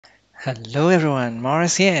Hello everyone,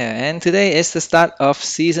 Morris here, and today is the start of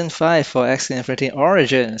Season 5 for Axie Infinity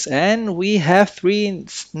Origins, and we have three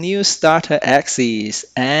new Starter Axies,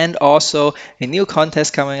 and also a new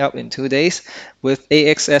contest coming up in 2 days with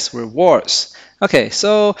AXS rewards. Okay,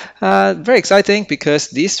 so very exciting because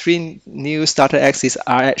these three new Starter Axies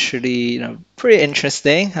are actually pretty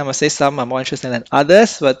interesting. I must say some are more interesting than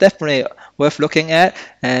others, but definitely worth looking at,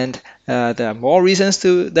 and there are more reasons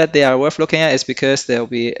that they are worth looking at is because there will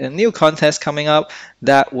be a new contest coming up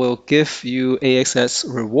that will give you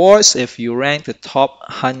AXS rewards if you rank the top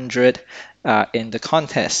 100 in the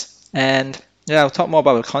contest. And yeah, I'll talk more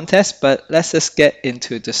about the contest, but let's just get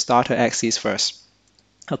into the starter axes first.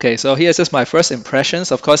 Okay, so here's just my first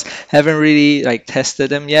impressions. Of course, haven't really tested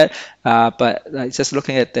them yet, but just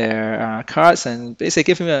looking at their cards and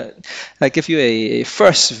basically give you a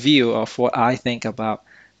first view of what I think about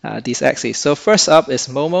these axes. So first up is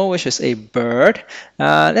Momo, which is a bird.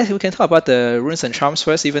 We can talk about the runes and charms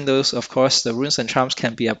first, even though of course the runes and charms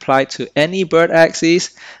can be applied to any bird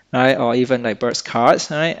axes, right, or even like birds cards,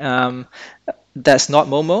 right? That's not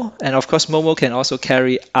Momo, and of course Momo can also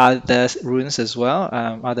carry other runes as well,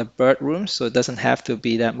 other bird runes, so it doesn't have to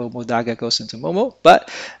be that Momo Daga goes into Momo. But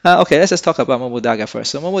okay, let's just talk about Momo Daga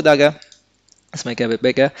first. So Momo Daga, let's make it a bit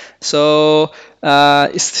bigger. So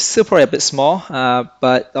it's still probably a bit small,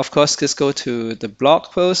 but of course just go to the blog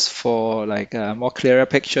post for like a more clearer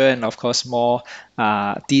picture and of course more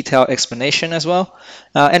detailed explanation as well.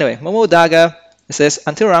 Anyway, Momo Daga, it says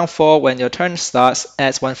until round 4, when your turn starts,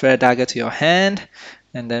 adds one Feather Dagger to your hand,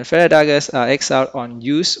 and then Feather Daggers are exiled on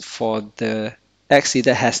use for the Axie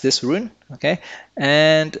that has this rune. Okay,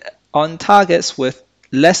 and on targets with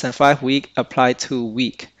less than 5 weak, apply 2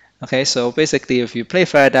 weak. Okay, so basically, if you play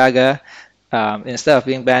Feather Dagger, instead of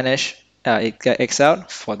being banished, it gets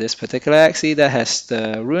exiled for this particular Axie that has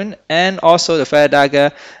the rune, and also the Feather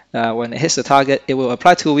Dagger, when it hits the target, it will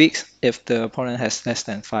apply 2 weeks if the opponent has less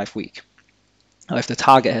than 5 weak, or if the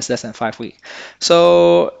target has less than 5 weak.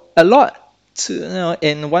 So a lot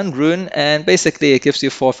in one rune, and basically it gives you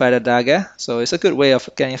 4 Feather Dagger. So it's a good way of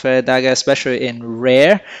getting Feather Dagger, especially in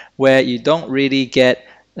rare, where you don't really get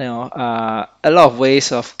a lot of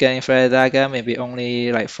ways of getting Feather Dagger, maybe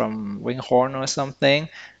only like from Winghorn or something,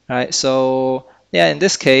 right? So yeah, in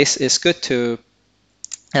this case, it's good to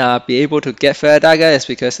be able to get Feather Dagger. Is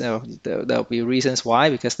because there'll be reasons why,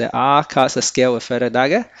 because there are cards that scale with Feather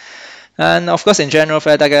Dagger. And of course, in general,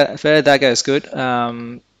 Feather Dagger is good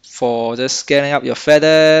for just scaling up your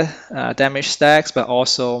feather damage stacks, but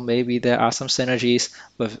also maybe there are some synergies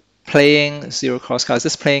with playing zero cost cards,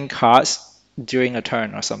 just playing cards during a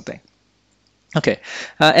turn or something. Okay,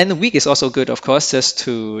 and the weak is also good, of course, just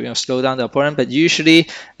to slow down the opponent. But usually,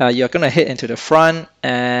 you're gonna hit into the front,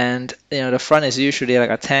 and the front is usually like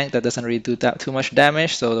a tank that doesn't really do that too much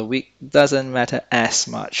damage, so the weak doesn't matter as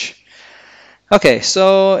much. Okay,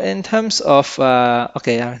 so in terms of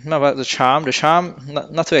okay, not about the charm. The charm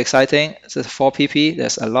not too exciting. It's a 4 PP.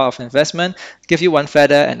 There's a lot of investment. Give you 1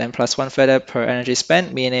 feather and then plus 1 feather per energy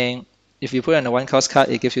spent. Meaning, if you put in a 1 cost card,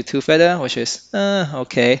 it gives you 2 feather, which is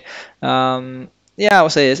okay. Yeah, I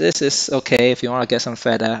would say this is okay if you want to get some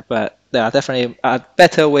feather, but there are definitely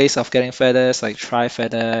better ways of getting feathers, like tri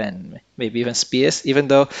feather and maybe even spears. Even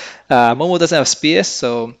though Momo doesn't have spears,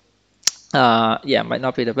 so yeah, might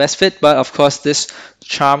not be the best fit, but of course this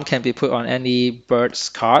charm can be put on any bird's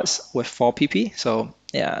cards with 4 PP, so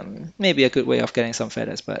yeah, maybe a good way of getting some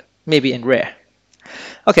feathers, but maybe in rare.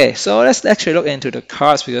 Okay, so let's actually look into the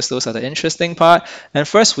cards because those are the interesting part. And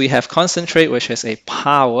first we have Concentrate, which is a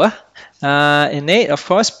power. Innate, of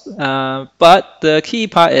course, but the key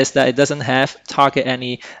part is that it doesn't have target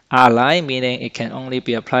any ally, meaning it can only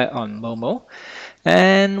be applied on Momo.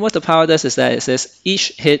 And what the power does is that it says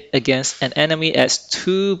each hit against an enemy adds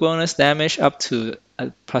 2 bonus damage up to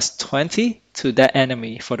plus 20 to that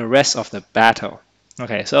enemy for the rest of the battle.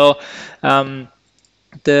 Okay, so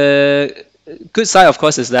the good side, of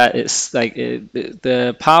course, is that it's like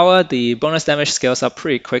the power, the bonus damage scales up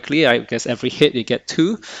pretty quickly. I guess every hit you get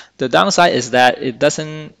 2. The downside is that it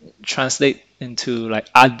doesn't translate into like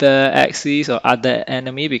other axes or other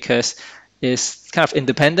enemy because it's kind of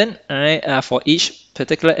independent, right, for each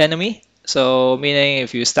particular enemy. So meaning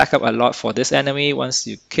if you stack up a lot for this enemy, once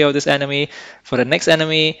you kill this enemy, for the next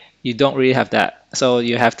enemy, you don't really have that. So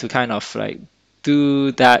you have to kind of like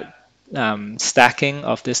do that stacking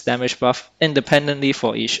of this damage buff independently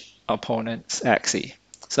for each opponent's Axie.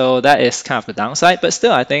 So that is kind of the downside, but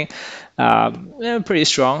still I think pretty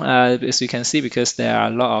strong, as you can see, because there are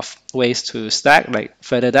a lot of ways to stack, like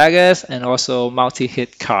Feather Daggers and also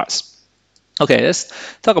multi-hit cards. Okay, let's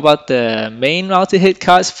talk about the main multi-hit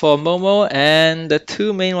cards for Momo, and the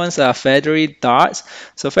two main ones are Feathery Dart.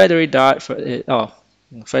 So Feathery Dart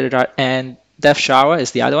Feathery Dart and Death Shower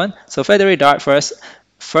is the other one. So Feathery Dart first.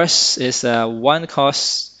 First is one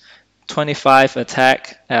cost 25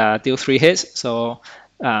 attack, deal 3 hits. So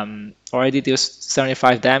already deals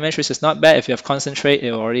 75 damage, which is not bad. If you have Concentrate,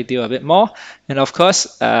 it will already deal a bit more. And of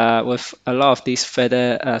course, with a lot of these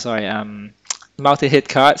multi-hit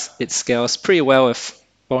cards, it scales pretty well with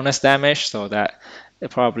bonus damage, so that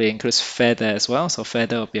it probably includes Feather as well. So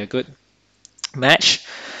Feather will be a good match.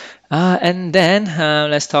 And then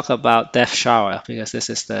let's talk about Death Shower, because this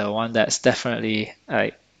is the one that's definitely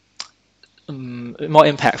more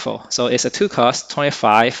impactful. So it's a 2 cost,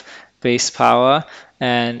 25 base power,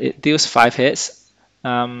 and it deals 5 hits.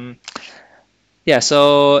 Um, yeah,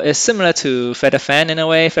 so it's similar to Feather Fan in a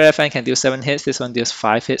way. Feather Fan can deal 7 hits. This one deals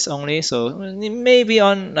 5 hits only. So maybe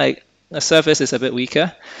on like the surface is a bit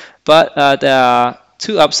weaker, but there are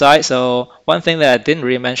two upsides. So one thing that I didn't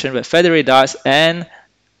really mention, but Feathery Darts and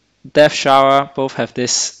Death Shower both have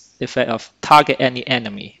this effect of target any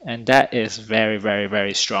enemy, and that is very, very,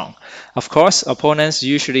 very strong. Of course, opponents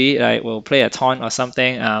usually will play a taunt or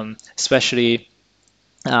something, especially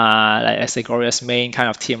like I say, Glorious main kind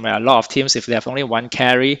of team, right? A lot of teams, if they have only one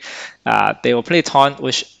carry, they will play taunt,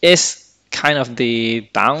 which is kind of the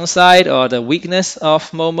downside or the weakness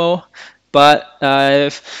of Momo. But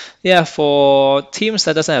yeah, for teams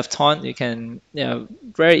that doesn't have taunt, you can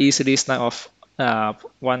very easily snipe off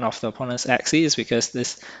one of the opponent's axes, because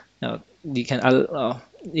this you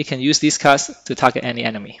can use these cards to target any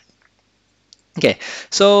enemy. Okay,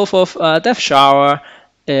 so for Death Shower,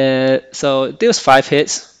 so it deals 5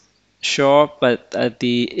 hits, sure, but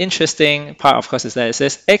the interesting part, of course, is that it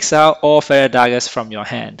says exile all Feather Daggers from your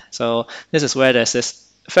hand. So this is where there's this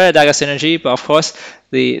Feather Dagger synergy, but of course,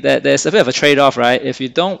 there's a bit of a trade-off, right? If you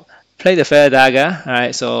don't play the Feather Dagger,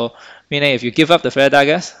 right, so meaning if you give up the Feather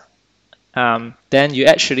Daggers, then you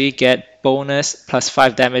actually get bonus plus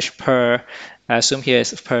 5 damage per, I assume here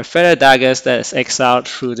is per Feather Daggers that is exiled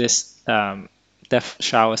through this Death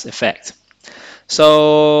Shower's effect.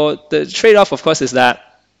 So the trade-off, of course, is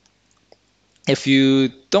that if you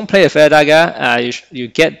don't play a Feather Dagger, you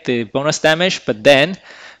get the bonus damage, but then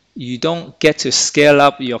you don't get to scale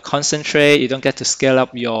up your Concentrate, you don't get to scale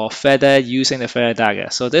up your Feather using the Feather Dagger.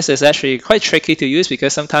 So this is actually quite tricky to use,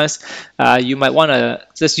 because sometimes you might want to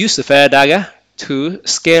just use the Feather Dagger to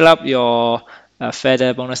scale up your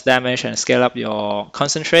Feather bonus damage and scale up your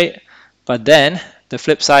Concentrate, but then the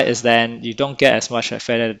flip side is then you don't get as much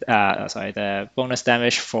the bonus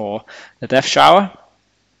damage for the Death Shower.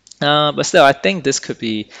 But still, I think this could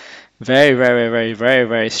be very, very, very, very,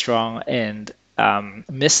 very strong and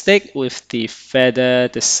Mystic with the Feather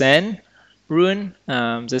Descent rune,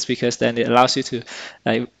 just because then it allows you to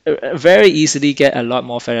very easily get a lot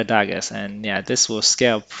more Feather Daggers, and yeah, this will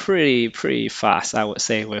scale pretty fast, I would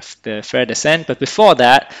say, with the Feather Descent. But before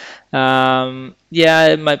that, yeah,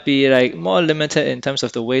 it might be like more limited in terms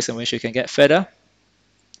of the ways in which you can get Feather.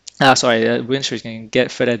 Which you can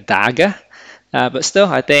get Feather Dagger. But still,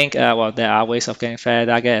 I think, well, there are ways of getting Feather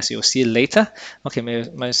Dagger, as you'll see later. Okay,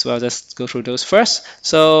 might as well just go through those first.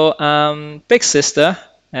 So, Big Sister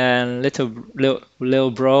and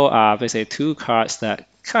Little Bro are basically two cards that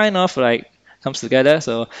kind of like comes together.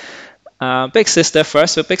 So, Big Sister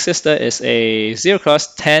first. So Big Sister is a 0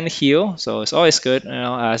 cost 10 heal, so it's always good.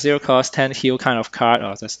 0 cost 10 heal kind of card,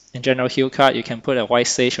 or just in general heal card. You can put a White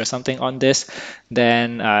Sage or something on this.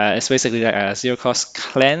 Then it's basically like a 0 cost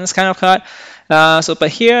cleanse kind of card. But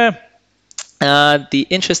here, the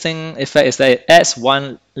interesting effect is that it adds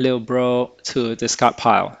one Little Bro to this card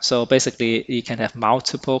pile. So basically, you can have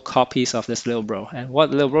multiple copies of this Little Bro. And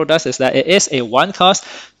what Little Bro does is that it is a 1 cost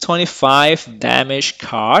 25 damage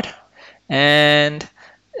card. And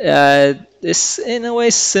it's in a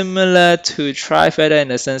way similar to Tri-Feather in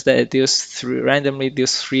the sense that it randomly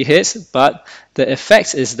deals 3 hits, but the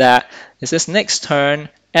effect is that it says next turn,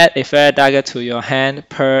 add a Feather Dagger to your hand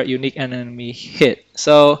per unique enemy hit.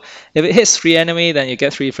 So if it hits 3 enemy, then you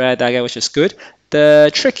get 3 Feather Dagger, which is good.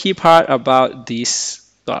 The tricky part about these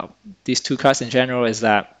two cards in general is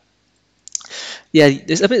that yeah,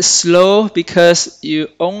 it's a bit slow because you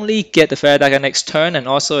only get the Feather Dagger next turn, and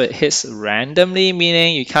also it hits randomly,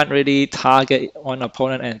 meaning you can't really target one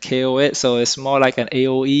opponent and KO it. So it's more like an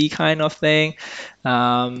AoE kind of thing.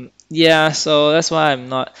 Yeah, so that's why I'm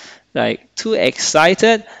not like too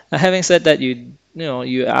excited. Having said that, you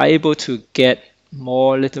are able to get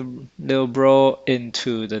more little bro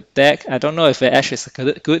into the deck. I don't know if it actually is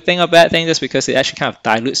a good thing or bad thing, just because it actually kind of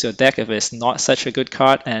dilutes your deck if it's not such a good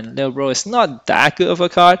card, and little bro is not that good of a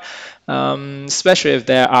card, especially if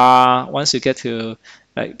there are, once you get to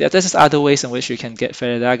like there's other ways in which you can get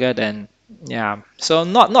Feather Dagger. Then yeah, so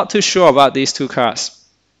not too sure about these two cards.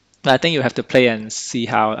 I think you have to play and see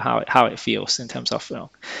how it feels in terms of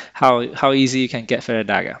how easy you can get Feather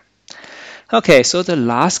Dagger. Okay, so the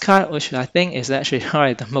last card, which I think is actually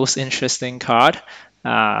probably the most interesting card,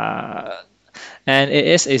 uh, and it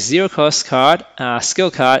is a zero cost card.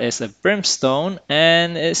 Skill card is a Brimstone,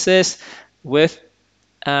 and it says with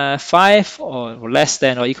five or less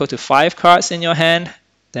than or equal to five cards in your hand,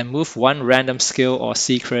 then move one random skill or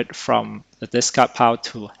secret from the discard pile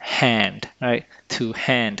to hand. Right, to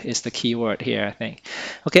hand is the key word here, I think.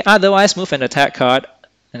 Okay, otherwise move an attack card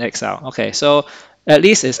and exile. Okay, so at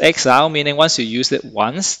least it's exile, meaning once you use it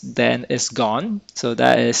once, then it's gone. So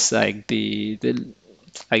that is like the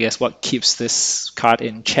I guess what keeps this card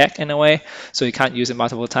in check in a way. So you can't use it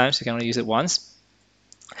multiple times, you can only use it once.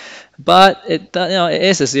 But it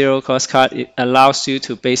is a zero cost card. It allows you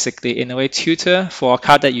to basically, in a way, tutor for a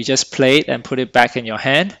card that you just played and put it back in your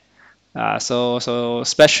hand. So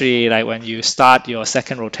especially like when you start your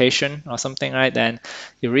second rotation or something, right? Then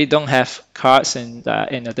you really don't have cards in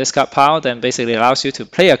the discard pile. Then basically allows you to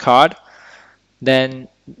play a card, then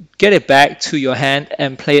get it back to your hand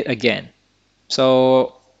and play it again.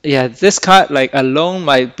 So yeah, this card like alone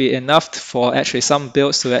might be enough for actually some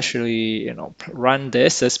builds to actually run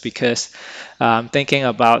this, just because thinking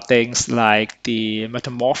about things like the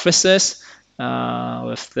Metamorphosis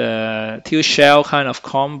with the Teal Shell kind of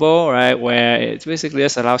combo, right, where it basically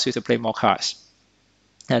just allows you to play more cards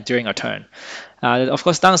during a turn. Of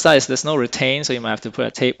course, downside is there's no retain, so you might have to put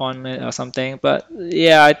a tape on it or something. But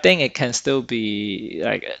yeah, I think it can still be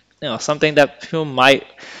like something that people might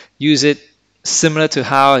use it similar to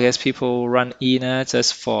how I guess people run Ina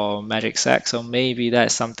just for Magic Sack. So maybe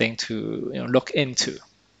that's something to look into.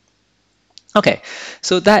 Okay,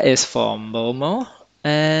 so that is for Momo.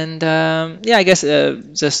 And yeah, I guess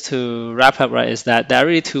just to wrap up, right, is that there are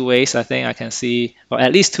really two ways I think I can see, or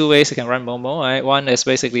at least two ways you can run Momo, right? One is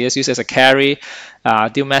basically just use as a carry,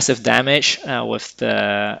 deal massive damage with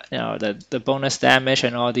the bonus damage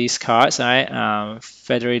and all these cards, right?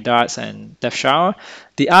 Feathery Darts and Death Shower.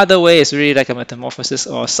 The other way is really like a Metamorphosis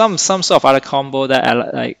or some sort of other combo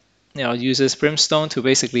that like uses Brimstone to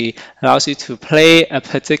basically allows you to play a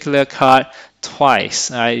particular card twice.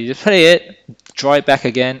 You play it, draw it back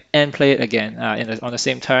again, and play it again on the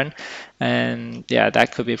same turn, and yeah,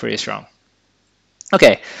 that could be pretty strong.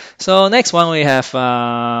 Okay, so next one we have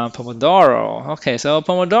Pomodoro. Okay, so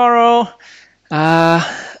Pomodoro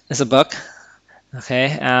is a book.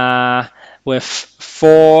 Okay, with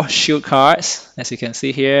four shield cards, as you can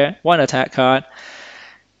see here, one attack card,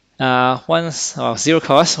 one's zero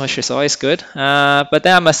cost, which is always good. But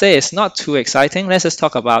then I must say it's not too exciting. Let's just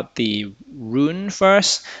talk about the rune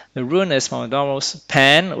first. The rune is Pomodoro's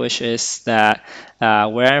Pan, which is that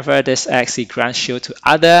wherever this Axie grants shield to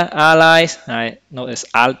other allies, right? Notice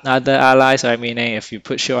other allies, right? Meaning if you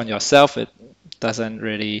put shield on yourself, it doesn't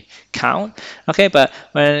really count. Okay, but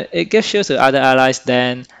when it gives shield to other allies,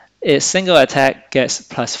 then its single attack gets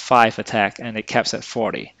 +5 attack and it caps at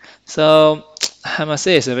 40. So I must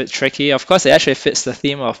say it's a bit tricky. Of course, it actually fits the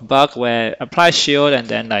theme of Bug, where apply shield and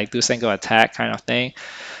then like do single attack kind of thing.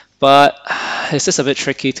 But it's just a bit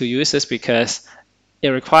tricky to use this because it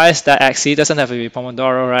requires that Axie. It doesn't have to be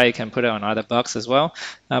Pomodoro, right? You can put it on other bugs as well.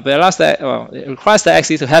 But it allows that. Well, it requires the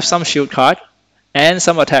Axie to have some shield card and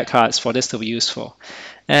some attack cards for this to be useful.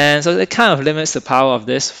 And so it kind of limits the power of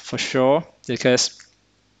this for sure, because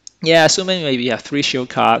yeah, assuming maybe you have 3 shield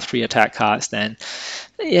cards, 3 attack cards, then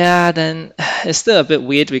yeah, then it's still a bit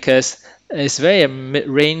weird because it's very a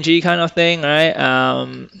mid-rangey kind of thing, right?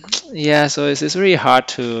 Yeah, so it's really hard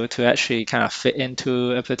to actually kind of fit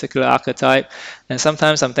into a particular archetype. And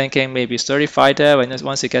sometimes I'm thinking maybe Sturdy Fighter,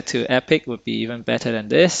 once you get to Epic, would be even better than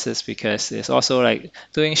this, is because it's also like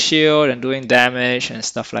doing shield and doing damage and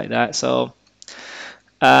stuff like that. So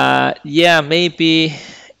yeah, maybe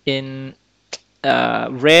in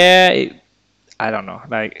rare, I don't know,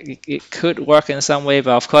 like it could work in some way,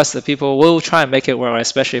 but of course the people will try and make it work,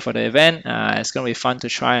 especially for the event. It's going to be fun to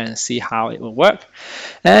try and see how it will work.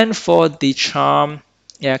 And for the charm,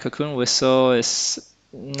 yeah, Cocoon Whistle is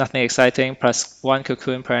nothing exciting, +1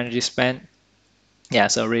 cocoon per energy spent. Yeah,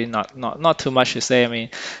 so really not too much to say. I mean,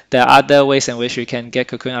 there are other ways in which you can get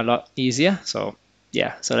cocoon a lot easier. So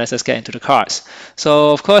yeah, so let's just get into the cards.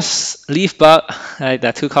 So of course, Leaf Bug, there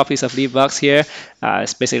are two copies of Leaf Bugs here.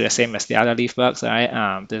 It's basically the same as the other Leaf Bugs,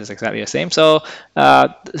 right? This is exactly the same. So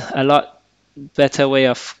a lot better way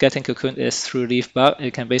of getting Cocoon is through Leaf Bug.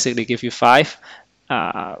 It can basically give you 5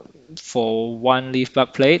 uh, for one Leaf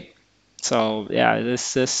Bug plate. So yeah,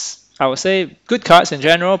 this is, I would say, good cards in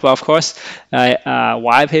general, but of course,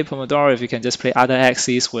 why pay Pomodoro if you can just play other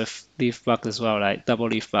Axies with Leaf Bug as well, like double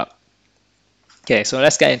Leaf Bug. Okay, so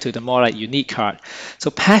let's get into the more like unique card. So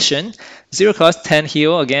Passion, 0 cost, 10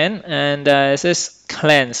 heal again, and it says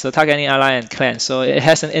cleanse. So target any ally and cleanse. So it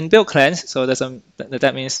has an inbuilt cleanse. So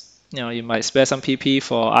that means you might spare some PP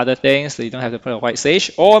for other things, so you don't have to put a white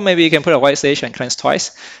sage, or maybe you can put a white sage and cleanse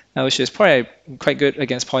twice, which is probably quite good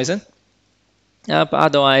against poison. But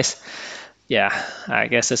otherwise, yeah, I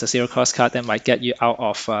guess it's a 0 cost card that might get you out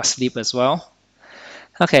of sleep as well.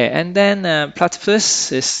 Okay, and then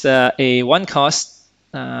Platypus is a 1 cost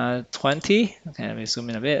 20. Okay, let me zoom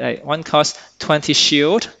in a bit. Like 1 cost 20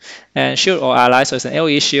 shield, and shield or ally, so it's an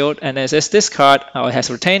AoE shield. And then it says this card it has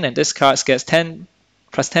retain, and this card gets 10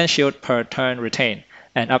 plus 10 shield per turn retain,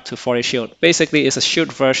 and up to 40 shield. Basically, it's a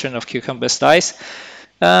shield version of Cucumber's dice.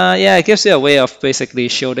 Yeah, it gives you a way of basically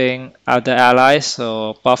shielding other allies,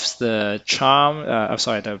 so buffs the charm,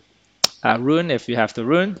 the rune if you have the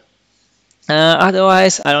rune.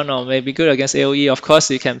 Otherwise, I don't know, maybe good against AoE. Of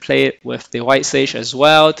course, you can play it with the White Sage as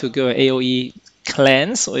well to go AoE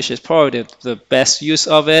cleanse, which is probably the best use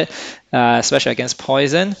of it, especially against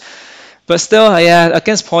poison. But still, yeah,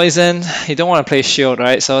 against poison, you don't want to play shield,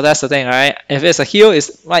 right? So that's the thing, right? If it's a heal, it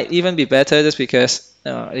might even be better just because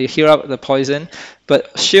you heal up the poison.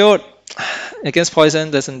 But shield against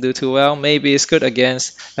poison doesn't do too well. Maybe it's good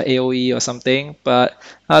against AoE or something, but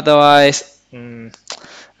otherwise,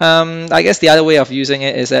 I guess the other way of using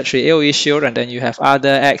it is actually AoE shield, and then you have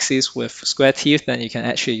other axes with square teeth, then you can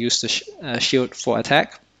actually use the shield for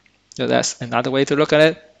attack. So that's another way to look at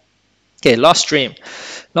it. Okay, Lost Stream.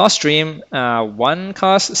 Lost Stream, 1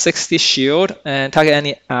 cost, 60 shield, and target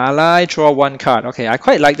any ally, draw 1 card. Okay, I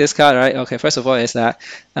quite like this card, right? Okay, first of all is that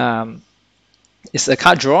it's a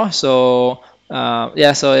card draw, so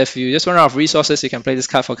yeah, so if you just run out of resources, you can play this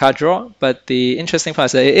card for card draw. But the interesting part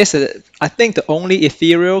is that it is, I think, the only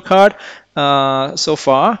ethereal card so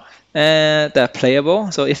far that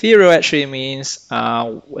playable. So ethereal actually means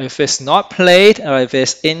if it's not played or if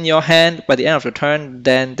it's in your hand by the end of the turn,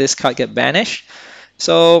 then this card get banished.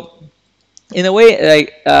 So in a way,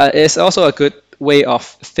 like it's also a good way of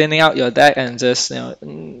thinning out your deck and just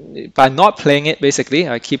by not playing it, basically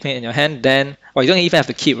keeping it in your hand, then you don't even have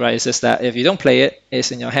to keep, right? It's just that if you don't play it,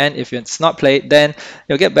 it's in your hand. If it's not played, then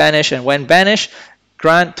you'll get banished, and when banished,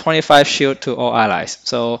 grant 25 shield to all allies.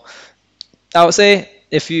 So I would say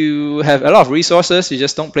if you have a lot of resources, you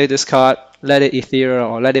just don't play this card, let it ethereal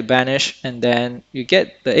or let it banish, and then you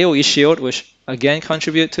get the AoE shield, which again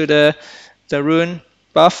contribute to the rune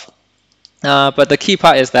buff. But the key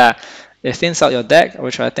part is that it thins out your deck,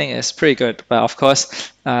 which I think is pretty good. But of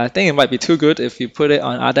course, I think it might be too good if you put it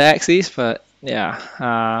on other axes. But yeah,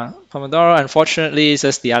 Pomodoro, unfortunately,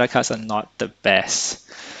 just the other cards are not the best.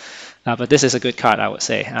 But this is a good card, I would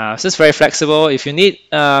say. It's just very flexible. If you need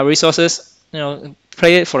resources,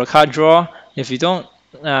 play it for a card draw. If you don't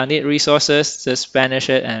need resources, just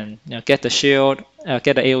banish it and get the shield,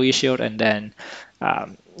 get the AoE shield, and then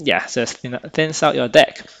yeah, just thins out your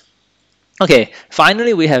deck. Okay,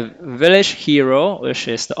 finally we have Village Hero, which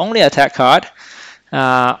is the only attack card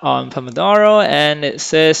on Pomodoro, and it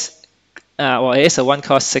says, well, it is a 1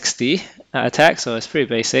 cost 60 attack, so it's pretty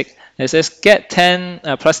basic. It says get 10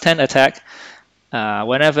 plus 10 attack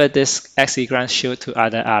whenever this Axie grants shield to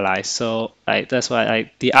other allies. So that's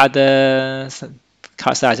why the other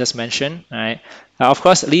cards that I just mentioned, right? Of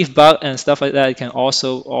course, Leaf Bug and stuff like that, you can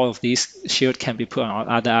also, all of these shield can be put on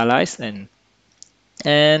other allies,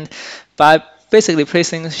 and by basically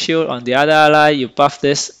placing shield on the other ally, you buff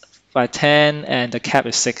this by 10 and the cap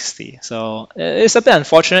is 60. So it's a bit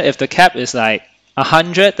unfortunate. If the cap is like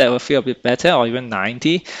 100, that would feel a bit better, or even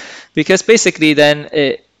 90, because basically then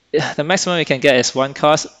the maximum you can get is 1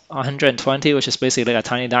 cost 120, which is basically like a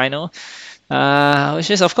tiny dino.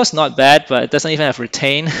 Which is of course not bad, but it doesn't even have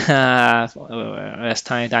retain as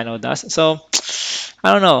Tiny Dino does. So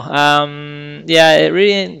I don't know. Yeah, it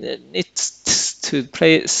really needs to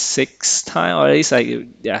play it 6 times, or at least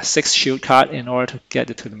 6 shield card in order to get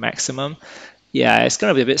it to the maximum. Yeah, it's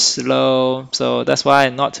gonna be a bit slow, so that's why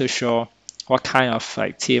I'm not too sure what kind of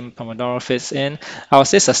team Pomodoro fits in. I would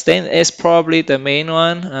say sustain is probably the main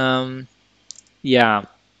one. Yeah.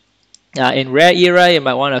 In rare era, you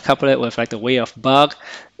might want to couple it with like the way of bug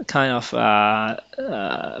kind of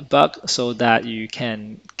bug so that you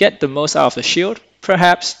can get the most out of the shield,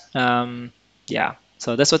 perhaps. Yeah,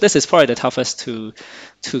 so that's what this is probably the toughest to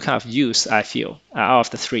kind of use, I feel, out of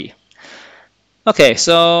the three. Okay,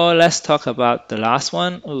 so let's talk about the last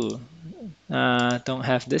one. Ooh, don't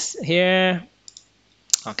have this here.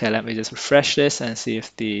 Okay, let me just refresh this and see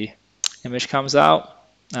if the image comes out.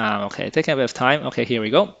 Okay, taking a bit of time. Okay, here we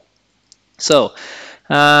go. So,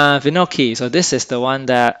 Vinoki. So this is the one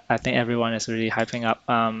that I think everyone is really hyping up,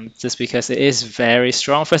 just because it is very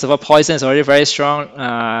strong. First of all, Poison is already very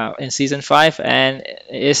strong in Season 5, and it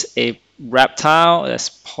is a reptile that's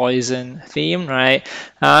poison themed, right?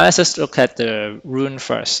 Let's just look at the rune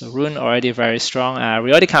first. So rune already very strong.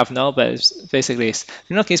 We already kind of know, but it's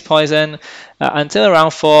Vinoki's poison. Until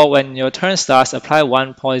round 4, when your turn starts, apply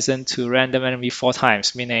 1 poison to random enemy 4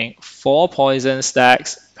 times, meaning 4 poison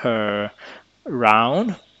stacks per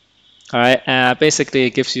round. All right, basically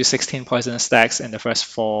it gives you 16 poison stacks in the first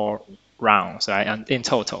 4 rounds, right, in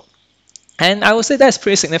total. And I would say that's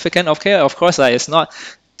pretty significant. Okay, of course, like it's not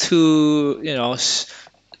too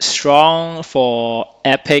strong for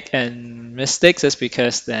epic and mystics, just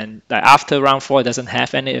because then like after round 4 it doesn't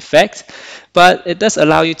have any effect, but it does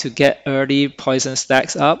allow you to get early poison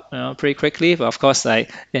stacks up, pretty quickly. But of course,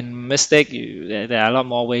 like in mystic, there are a lot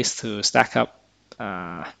more ways to stack up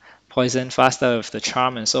poison faster with the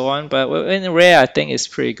charm and so on. But in rare, I think it's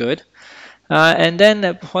pretty good. And then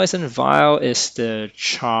the poison vial is the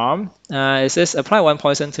charm. It says apply 1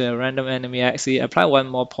 poison to a random enemy Axie, apply 1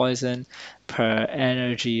 more poison per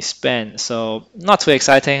energy spent. So not too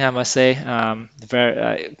exciting, I must say.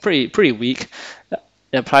 Very pretty weak.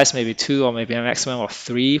 It applies maybe 2 or maybe a maximum of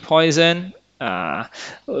 3 poison,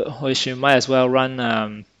 which you might as well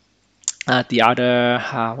run the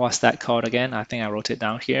other, what's that called again? I think I wrote it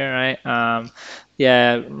down here, right?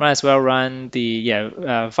 Yeah, might as well run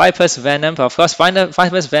the Viper's Venom. But of course,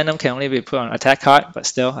 Viper's Venom can only be put on attack card, but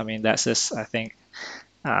still, I mean, that's just, I think,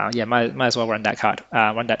 yeah, might as well run that card,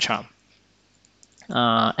 run that charm.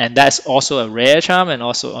 And that's also a rare charm, and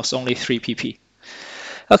also it's only 3 PP.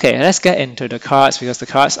 Okay, let's get into the cards because the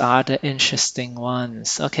cards are the interesting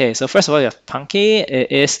ones. Okay, so first of all, you have Punky.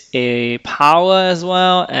 It is a power as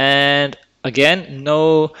well, and again,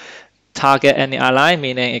 no target any ally,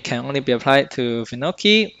 meaning it can only be applied to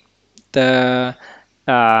Vinoki. The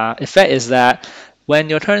effect is that when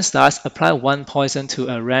your turn starts, apply 1 poison to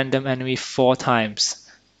a random enemy 4 times.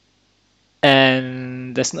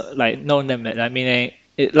 And there's no limit, meaning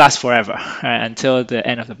it lasts forever, right, until the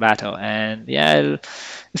end of the battle. And yeah,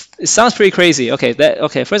 it sounds pretty crazy. Okay,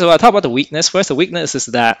 first of all, I'll talk about the weakness. First, the weakness is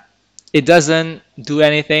that it doesn't do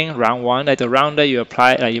anything round 1. Like the round that you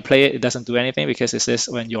apply, you play it, it doesn't do anything because it says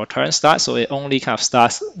when your turn starts, so it only kind of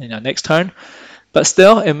starts in your next turn. But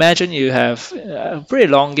still, imagine you have a pretty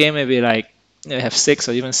long game, maybe like you have 6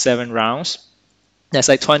 or even 7 rounds. That's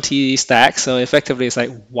like 20 stacks, so effectively it's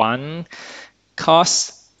like 1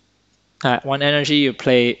 cost, 1 energy. You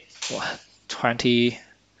play 20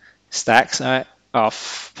 stacks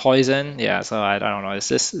of poison. Yeah, so I don't know.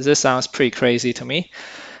 This sounds pretty crazy to me.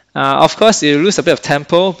 Of course, you lose a bit of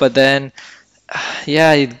tempo, but then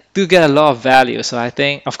yeah, you do get a lot of value. So I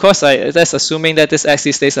think, of course, that's assuming that this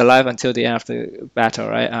actually stays alive until the end of the battle,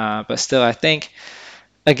 right? But still, I think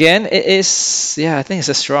again, it is, yeah, I think it's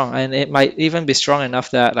a strong, and it might even be strong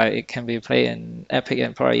enough that like it can be played in Epic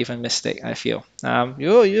and probably even Mystic, I feel.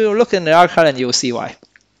 You look in the arcade and you'll see why.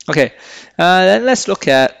 Okay, then let's look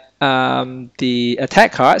at the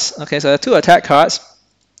attack cards. Okay, so there are 2 attack cards.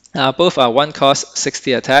 Both are 1 cost,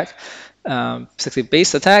 60 attack, 60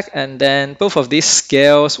 base attack, and then both of these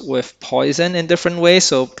scales with poison in different ways.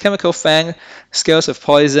 So Chemical Fang scales with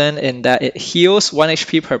poison in that it heals 1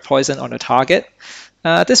 HP per poison on the target.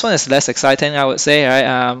 This one is less exciting, I would say. Right?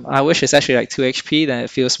 I wish it's actually like 2 HP, then it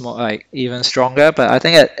feels more like even stronger. But I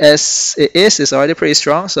think as it is, it's already pretty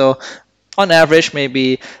strong. So on average,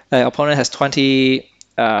 maybe the opponent has 20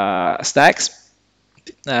 stacks.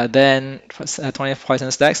 Then 20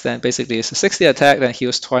 poison stacks, then basically it's a 60 attack, then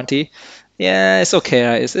heals 20. Yeah, it's okay,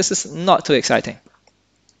 right? This is not too exciting.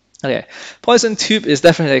 Okay, Poison Tube is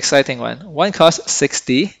definitely an exciting one. 1 cost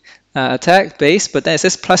 60 attack base, but then it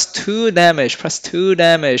says +2 damage, +2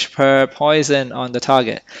 damage per poison on the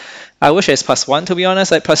target. I wish it's +1 to be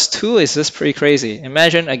honest. Like +2 is just pretty crazy.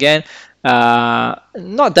 Imagine again,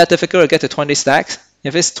 not that difficult to get to 20 stacks.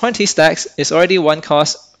 If it's 20 stacks, it's already 1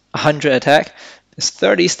 cost 100 attack. It's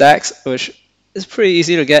 30 stacks, which is pretty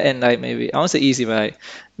easy to get in like maybe, I won't say easy, but like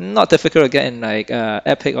not difficult to get in like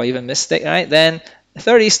Epic or even Mystic, right? Then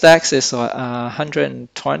 30 stacks is what,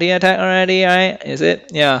 120 attack already, right? Is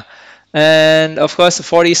it? Yeah. And of course,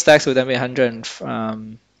 40 stacks would then be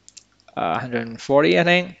 140, I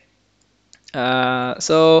think.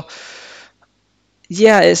 So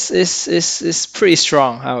yeah, it's pretty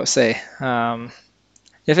strong, I would say.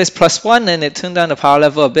 If it's +1 and it tuned down the power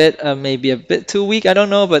level a bit, maybe a bit too weak, I don't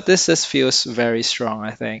know, but this just feels very strong,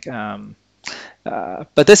 I think.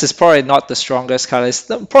 But this is probably not the strongest card. It's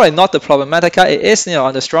probably not the problematic card. It is,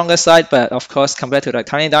 on the stronger side, but of course, compared to like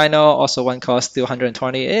Tiny Dino, also one cost still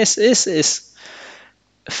 120, is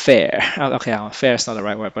fair. Okay, fair is not the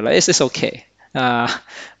right word, but like, it's okay.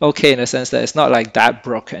 Okay in the sense that it's not like that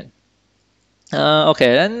broken.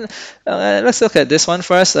 Okay, then let's look at this one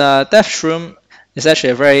first. Death Shroom is actually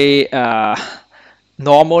a very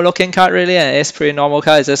normal looking card, really, and it's pretty normal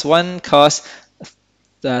card. It's just one cost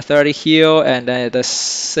 30 heal, and then it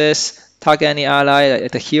says target any ally.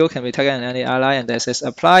 Like, the heal can be target any ally, and then it says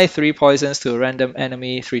apply 3 poisons to a random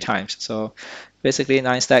enemy 3 times. So basically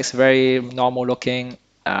 9 stacks, very normal looking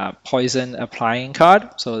poison applying card.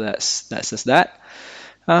 So that's just that.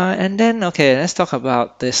 And then, okay, let's talk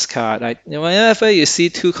about this card. Like, whenever you see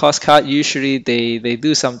 2-cost card, usually they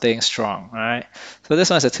do something strong, right? So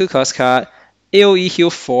this one's a 2-cost card. AoE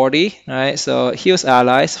heal 40, right? So heals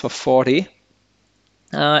allies for 40.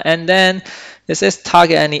 And then it says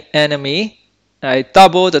target any enemy, right?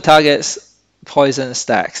 Double the target's poison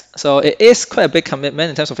stacks. So it is quite a big commitment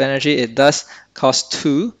in terms of energy. It does cost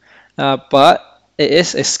 2, but it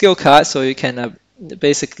is a skill card, so you can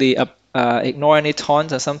basically ignore any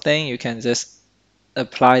taunt or something. You can just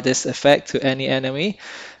apply this effect to any enemy.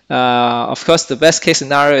 Of course, the best case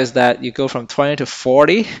scenario is that you go from 20 to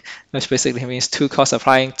 40, which basically means 2 costs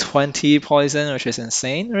applying 20 poison, which is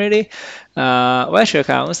insane, really. Well, actually,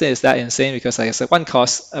 I won't say it's that insane because, like I said, 1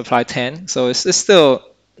 cost apply 10, so it's still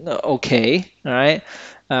okay, right?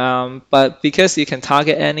 But because you can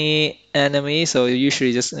target any enemy, so you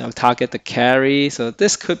usually just target the carry, so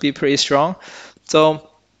this could be pretty strong. So,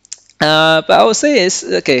 but I would say it's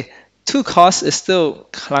okay. 2 costs is still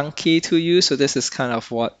clunky to use, so this is kind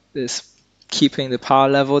of what is keeping the power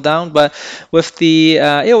level down. But with the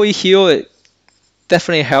AoE heal, it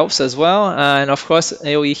definitely helps as well. And of course,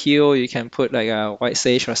 AoE heal, you can put like a White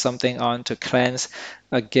Sage or something on to cleanse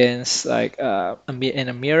against like in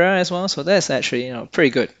a mirror as well. So that's actually pretty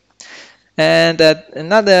good. And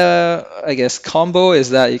another, I guess, combo is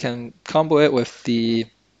that you can combo it with the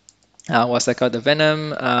what's that called, the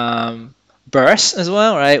Venom Burst as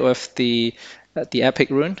well, right? With the epic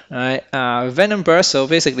rune, right? Venom Burst. So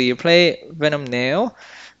basically, you play Venom Nail,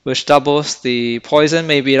 which doubles the poison,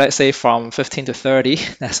 maybe let's say from 15 to 30.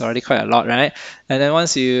 That's already quite a lot, right? And then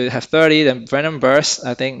once you have 30, then Venom Burst,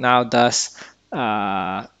 I think now does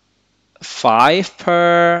 5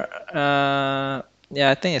 per. Yeah,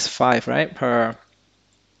 I think it's 5, right? Per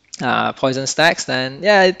poison stacks. Then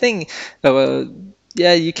yeah, I think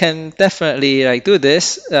yeah, you can definitely like do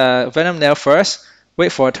this. Venom Nail first,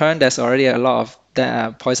 wait for a turn. There's already a lot of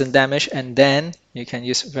poison damage, and then you can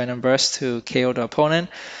use Venom Burst to KO the opponent.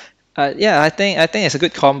 Yeah, I think it's a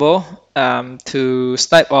good combo to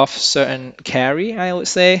snipe off certain carry, I would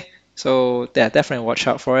say. So yeah, definitely watch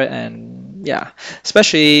out for it. And yeah,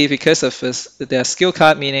 especially because of their skill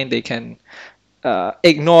card, meaning they can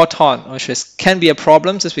ignore taunt, which can be a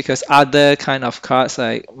problem just because other kind of cards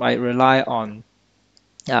like might rely on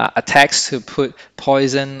attacks to put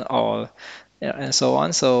poison or and so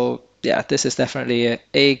on. So yeah, this is definitely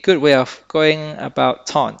a good way of going about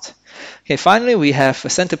taunt. Okay, finally we have a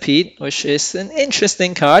Centipede, which is an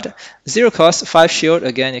interesting card. 0 cost, 5 shield.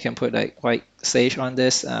 Again, you can put like White Sage on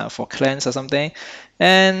this for cleanse or something.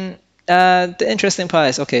 And the interesting part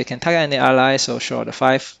is, okay, you can target any ally, so sure, the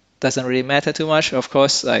 5 doesn't really matter too much. Of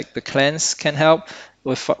course, like the cleanse can help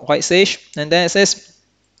with White Sage. And then it says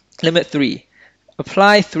limit 3.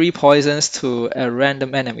 Apply 3 poisons to a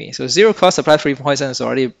random enemy. So 0 cost, apply 3 poisons is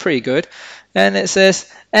already pretty good. And it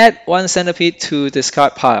says add 1 centipede to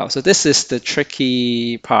discard pile. So this is the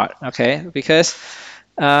tricky part, okay? Because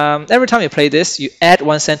every time you play this, you add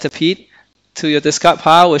 1 centipede to your discard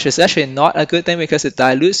pile, which is actually not a good thing because it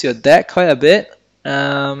dilutes your deck quite a bit.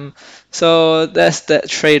 So that's that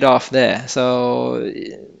trade-off there. So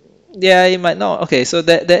yeah, you might not. Okay, so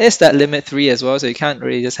there is that limit 3 as well, so you can't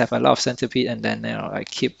really just have a lot of centipede and then like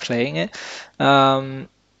keep playing it.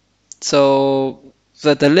 So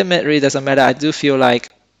the limit really doesn't matter. I do feel like,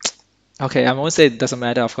 okay, I won't say it doesn't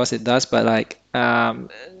matter. Of course it does, but like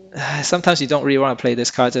sometimes you don't really want to play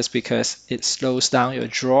this card just because it slows down your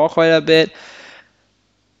draw quite a bit.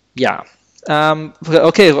 Yeah.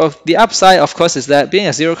 Okay, well, the upside, of course, is that being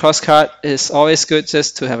a 0 cost card is always good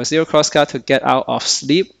just to have a 0 cost card to get out of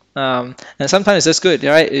sleep. And sometimes it's just good,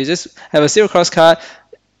 right? You just have a 0 cost card,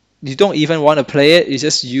 you don't even want to play it. You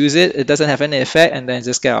just use it. It doesn't have any effect, and then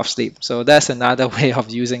just get off sleep. So that's another way of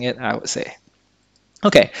using it, I would say.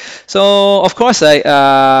 Okay, so of course, like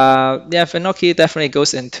yeah, Finoki definitely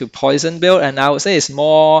goes into poison build, and I would say it's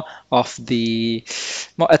more of the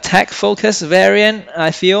more attack focused variant. I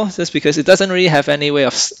feel just because it doesn't really have any way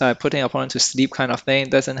of putting opponent to sleep kind of thing.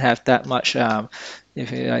 It doesn't have that much,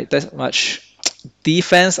 if you like, that much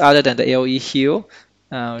defense other than the AOE heal,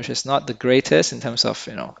 which is not the greatest in terms of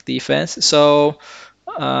defense. So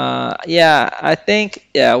yeah, I think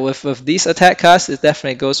yeah with these attack cards, it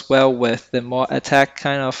definitely goes well with the more attack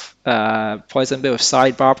kind of poison build with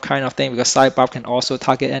side barb kind of thing, because side barb can also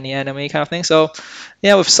target any enemy kind of thing. So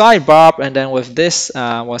yeah, with side barb and then with this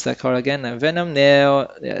what's that called again, a venom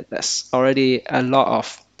nail, yeah, that's already a lot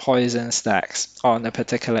of poison stacks on a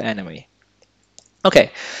particular enemy.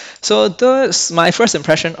 Okay, so that's my first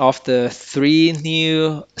impression of the three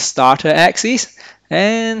new starter axes.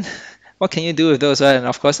 And what can you do with those, right? And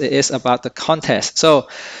of course, it is about the contest. So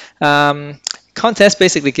contest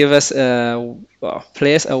basically give us well,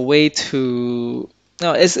 players a way to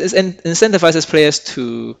no, it's incentivizes players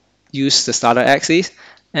to use the starter axes.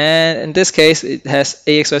 And in this case, it has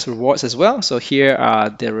AXS rewards as well. So here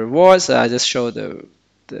are the rewards. I just show the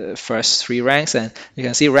first three ranks, and you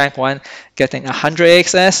can see rank 1 getting 100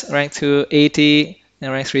 AXS, rank 2 80,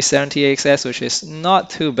 and rank 3 70 AXS, which is not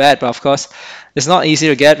too bad, but of course it's not easy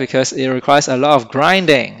to get because it requires a lot of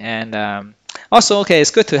grinding. And also, okay,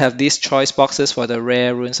 it's good to have these choice boxes for the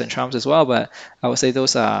rare runes and charms as well, but I would say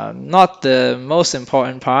those are not the most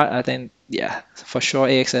important part. I think, yeah, for sure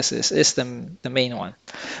AXS is the main one.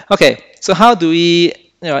 Okay, so how do we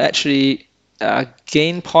actually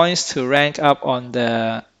gain points to rank up on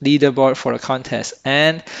the leaderboard for the contest?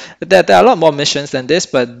 And there are a lot more missions than this,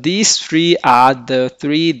 but these three are the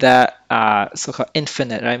three that are so-called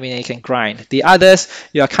infinite, right? I mean, you can grind. The others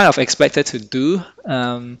you are kind of expected to do,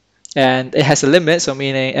 and it has a limit, so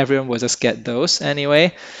meaning everyone will just get those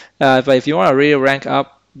anyway. But if you want to really rank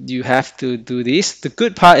up, you have to do these. The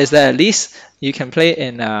good part is that at least you can play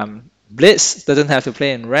in Blitz, doesn't have to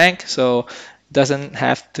play in rank, so doesn't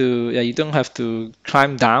have to, yeah, you don't have to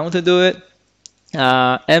climb down to do it.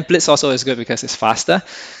 And Blitz also is good because it's faster.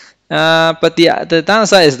 But the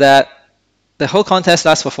downside is that the whole contest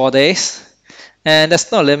lasts for 4 days, and there's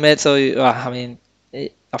no limit. So I mean,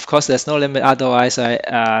 of course, there's no limit. Otherwise,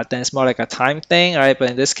 then it's more like a time thing, right?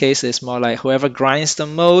 But in this case, it's more like whoever grinds the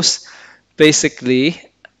most, basically,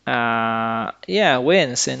 yeah,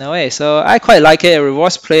 wins in a way. So I quite like it. It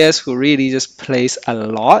rewards players who really just plays a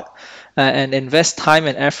lot and invest time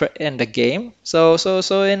and effort in the game. So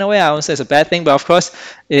in a way, I won't say it's a bad thing, but of course,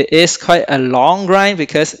 it is quite a long grind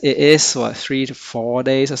because it is what 3 to 4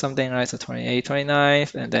 days or something, right? So 28th,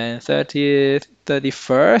 29th, and then 30th,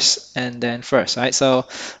 31st, and then 1st, right? So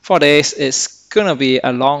 4 days is gonna be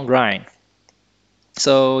a long grind.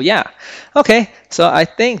 So yeah, okay, so I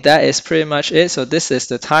think that is pretty much it. So this is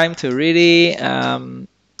the time to really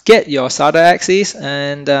get your starter axes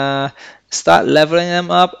and start leveling them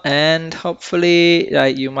up, and hopefully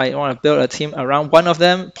you might want to build a team around one of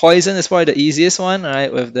them. Poison is probably the easiest one,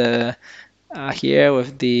 right? With the here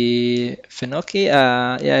with the Finoki.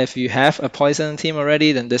 Yeah, if you have a poison team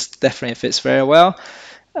already, then this definitely fits very well.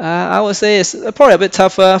 I would say it's probably a bit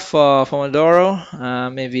tougher for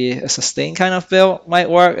Pomodoro. Maybe a sustain kind of build might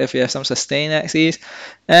work if you have some sustain axes.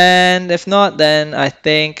 And if not, then I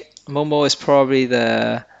think Momo is probably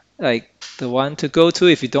the one to go to.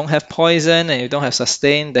 If you don't have poison and you don't have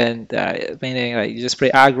sustain, then meaning like you just play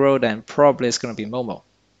aggro, then probably it's gonna be Momo.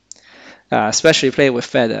 Especially play with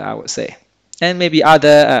Feather, I would say. And maybe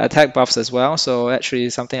other attack buffs as well. So actually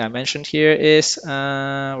something I mentioned here is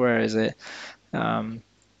where is it?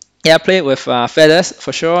 Yeah, play it with feathers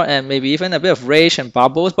for sure, and maybe even a bit of rage and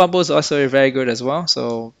bubbles. Bubbles also very good as well.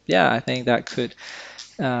 So yeah, I think that could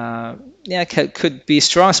yeah could be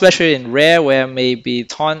strong, especially in rare where maybe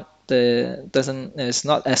taunt the doesn't is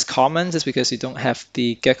not as common just because you don't have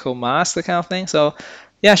the gecko mask, that kind of thing. So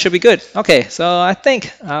yeah, should be good. Okay, so I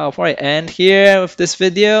think I'll probably end here with this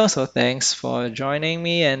video. So thanks for joining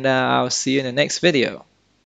me, and I'll see you in the next video.